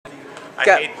I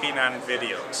Go. hate being on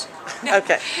videos.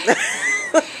 Okay.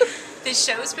 The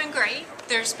show's been great.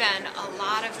 There's been a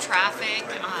lot of traffic.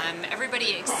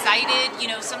 Everybody excited. You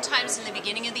know, sometimes in the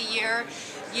beginning of the year,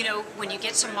 you know, when you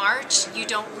get to March, you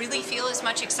don't really feel as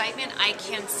much excitement. I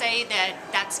can say that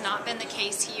that's not been the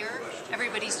case here.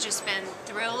 Everybody's just been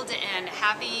thrilled and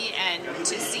happy and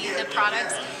to see the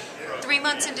products 3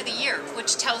 months into the year,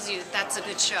 which tells you that's a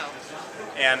good show.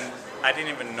 And I didn't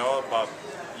even know about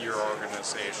your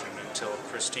organization until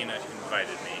Christina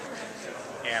invited me.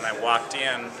 And I walked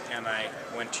in and I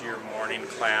went to your morning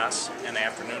class and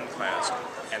afternoon class,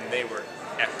 and they were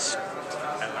excellent.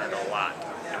 I learned a lot.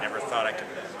 I never thought I could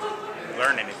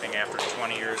learn anything after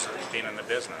 20 years of being in the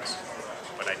business,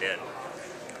 but I did.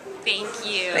 Thank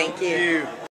you. Thank you.